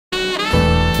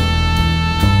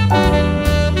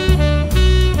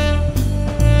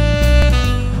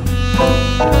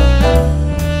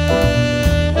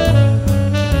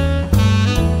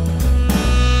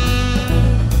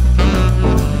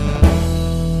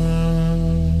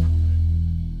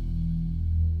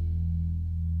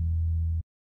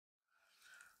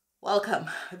Welcome.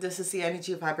 This is the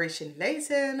energy vibration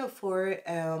Lezing voor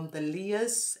de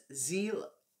Leeuw's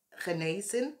Ziel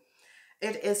genezen.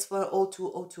 Het is voor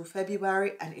 02 Februari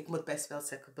en ik moet best wel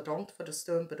zeggen bedankt voor de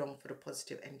steun, bedankt voor de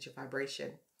positive energy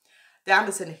vibration.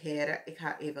 Dames en heren, ik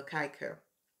ga even kijken.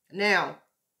 Now,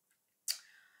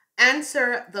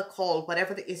 answer the call.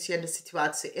 Whatever the issue and the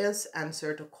situation is,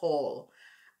 answer the call.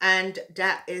 And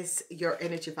that is your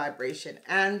energy vibration.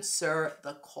 Answer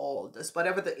the call. Dus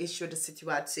whatever the issue, the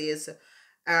situation is,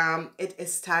 it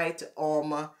is tijd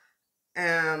om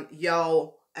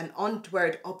jou een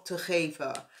antwoord op te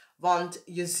geven. Want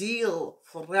je ziel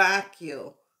vraagt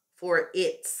je voor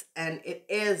iets. En het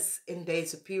is in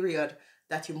deze periode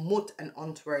dat je moet een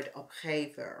antwoord op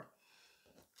geven.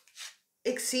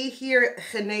 Ik zie hier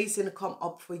genezing come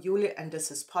up voor jullie and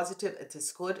this is positive, it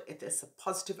is good, it is a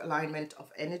positive alignment of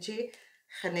energy.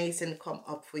 Genezing come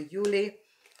up voor jullie.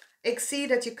 Ik zie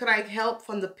dat je krijgt help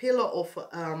van de pillar of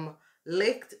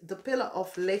licht. De pillar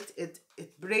of licht, it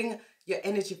bring your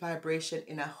energy vibration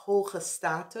in a hoge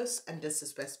status and this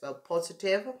is best wel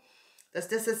positive. Dus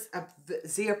this is a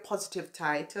zeer positive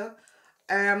title.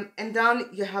 And then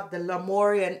you have the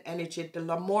Lemurian energy. The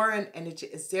Lemurian energy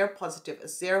is zeer positive,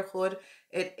 is zeer good.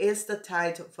 It is the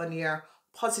tide wanneer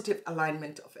positive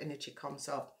alignment of energy comes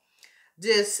up.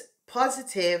 Dus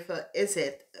positive is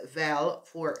het wel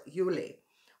voor jullie.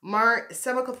 Maar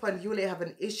sommige van jullie hebben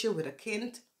een issue with a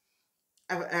kind,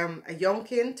 a young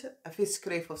kind, a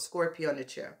viscreef of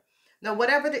Schorpionetje. Now,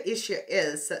 whatever the issue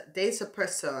is, deze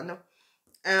persoon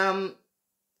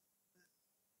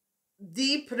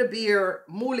die probeert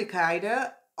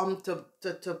moeilijkheden om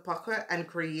te pakken en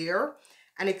creëren.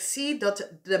 En ik zie dat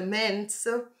de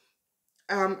mensen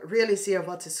realiseren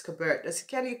wat is gebeurd. Dus het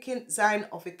kan je kind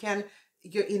zijn of het kan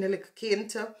je innerlijke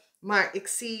kind. Maar ik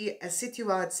zie een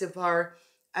situatie waar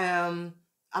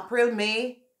april,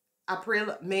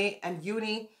 mei en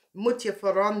juni moet je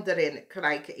verandering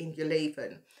krijgen in je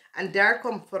leven. En daar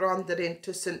komt verandering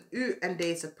tussen u en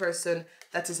deze persoon.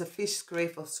 Dat is een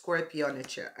viscreef of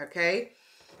Schorpionetje, oké?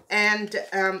 En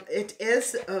het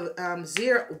is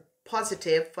zeer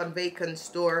positief vanwege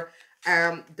door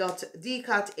dat die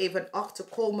gaat even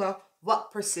achterkomen wat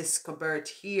precies gebeurt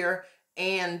hier.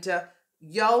 En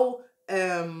jouw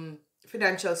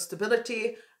financial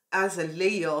stability als een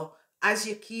Leo, als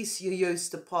je kiest je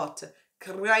juiste pad,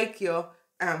 krijg je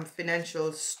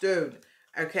financial steun,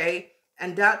 oké?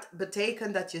 En dat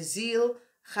betekent dat je ziel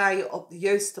ga je op de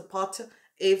juiste pad,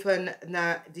 even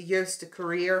naar de juiste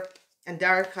career. En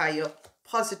daar ga je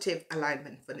positive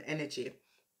alignment van energy.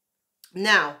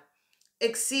 Nou,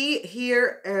 ik zie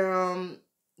hier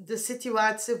de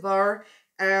situatie waar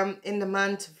in de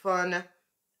maand van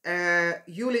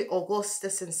juli,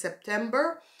 augustus en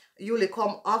september, jullie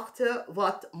komen achter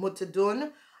wat moeten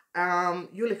doen.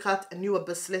 Jullie gaan een nieuwe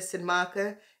beslissing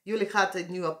maken. Jullie gaan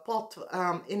een nieuwe pad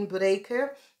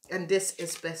inbreken. En dit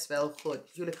is best wel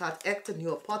goed. Jullie gaan echt een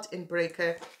nieuwe pad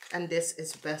inbreken. En dit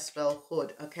is best wel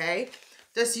goed. Oké?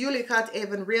 Dus jullie gaan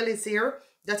even realiseren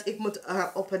dat ik moet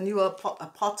op een nieuwe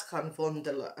pad gaan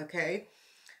wandelen. Oké?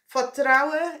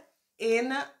 Vertrouwen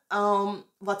in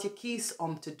wat je kiest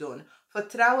om te doen.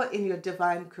 Vertrouwen in je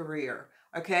divine career.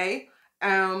 Oké?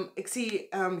 Ik zie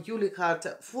jullie gaan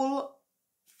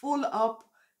full up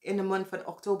in de maand van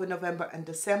oktober, november en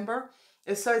december.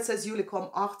 Dus zoals says, jullie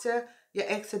komen achter je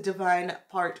echte divine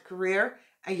part career.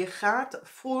 En je gaat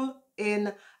full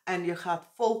in en je gaat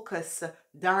focussen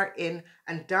daarin.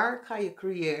 En daar ga je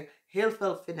creëren heel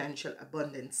veel financial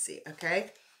abundance.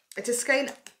 Oké? Het is geen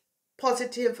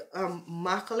positief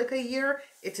makkelijke jaar.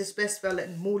 Het is best wel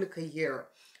een moeilijke jaar.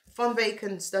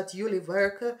 Vanwege dat jullie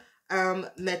werken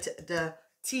met de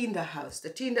 10e huis.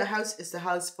 De 10e huis is de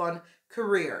huis van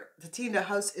career. De 10e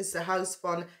huis is de huis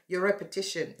van je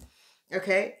repetition.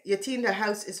 Oké? Je 10e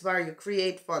huis is waar je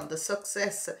create van de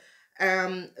succes.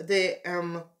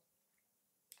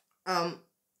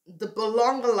 De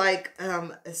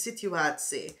belangrijke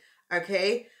situatie.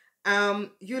 Oké?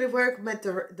 Jullie werken met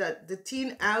de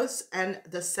 10 huis en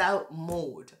de south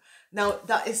mode. Nou,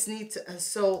 dat is niet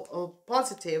zo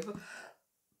positief.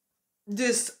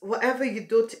 Dus whatever you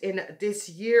doet in this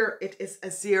year, it is a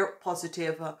zeer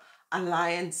positive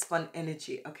alliance van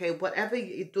energy. Okay, whatever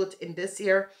you doet in this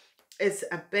year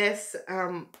is a best.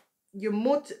 Je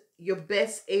moet je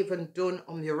best even doen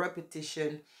om je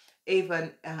repetition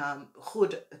even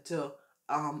goed te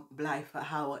blijven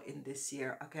houden in this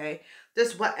year. Okay,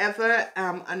 dus whatever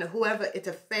and whoever it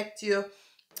affects you.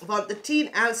 Want the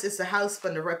 10 house is the house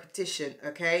van de repetition.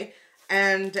 Okay.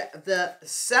 And the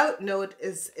south node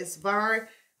is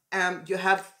waar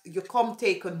je komt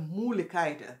tegen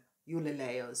moeilijkheden, jullie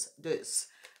Leo's.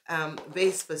 Dus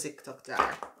wees voorzichtig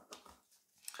daar.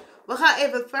 We gaan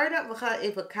even verder. We gaan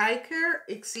even kijken.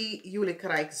 Ik zie jullie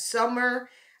krijgen zomer.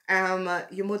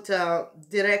 Je moet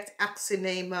direct actie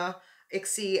nemen. Ik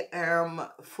zie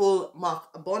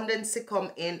volmacht abundance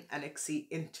komen in. En ik zie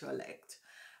intellect.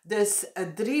 Dus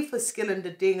 3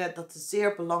 verschillende dingen. Dat is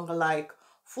zeer belangrijk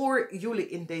voor jullie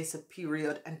in deze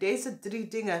periode. En deze 3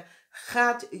 dingen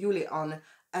gaat jullie aan.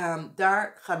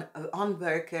 Daar gaan aan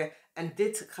werken. En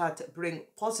dit gaat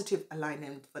brengen positive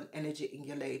alignment van energy in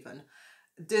je leven.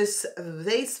 Dus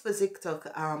wees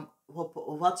voorzichtig op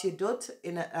wat je doet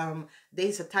in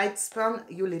deze tijdspan,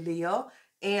 jullie Leo.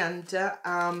 En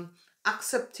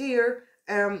accepteer,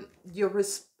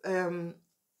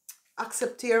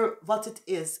 accepteer wat het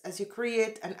is. Als je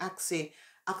creëert een actie,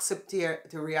 accepteer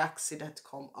de reactie dat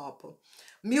komt op.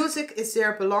 Music is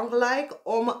zeer belangrijk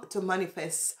om te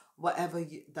manifesteren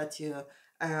whatever dat je...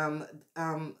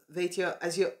 weet je,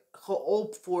 als je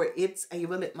gehoopt voor iets en je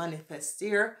wil het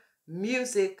manifesteren,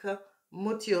 muziek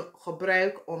moet je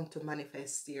gebruiken om te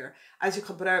manifesteren. Als je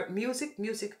gebruikt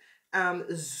muziek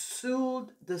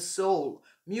soothe the soul.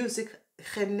 Muziek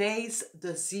geneest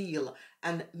de ziel.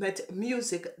 En met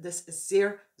muziek, dat is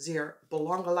zeer, zeer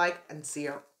belangrijk en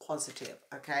zeer positief.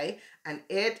 Oké? En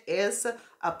het is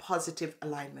a positive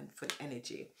alignment for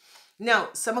energy. Nou,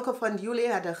 sommige van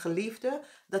jullie hadden een geliefde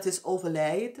dat is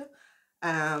overleden.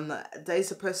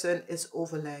 Deze persoon is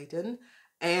overleden.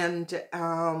 En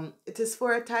het is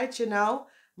voor een tijdje nou.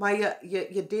 Maar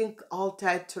je denkt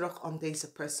altijd terug aan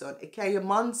deze persoon. Het kan je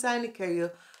man zijn, het kan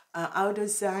je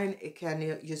ouders zijn, het kan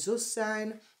je zus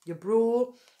zijn, je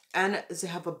broer. En ze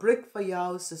hebben een blik voor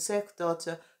jou. Ze zegt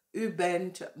dat u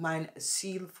bent mijn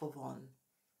zielverwant.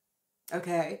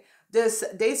 Oké, dus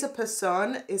deze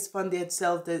persoon is van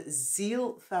dezelfde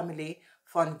zielfamilie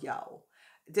van jou.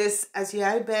 Dus als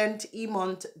jij bent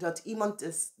iemand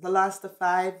is de laatste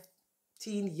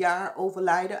 15 jaar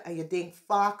overlijden en je denkt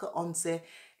vaker aan ze,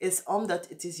 is omdat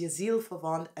het is je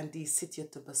zielverwant en die zit je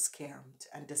te beschermen.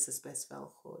 En dat is best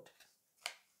wel goed.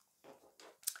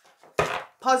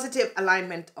 Positive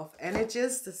alignment of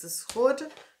energies, dat is goed.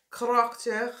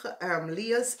 Krachtig,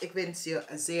 Leeuws, ik wens je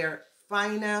een zeer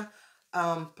fijne,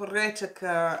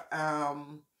 prettige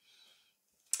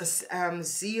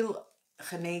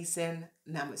zielgenezen.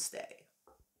 Namaste.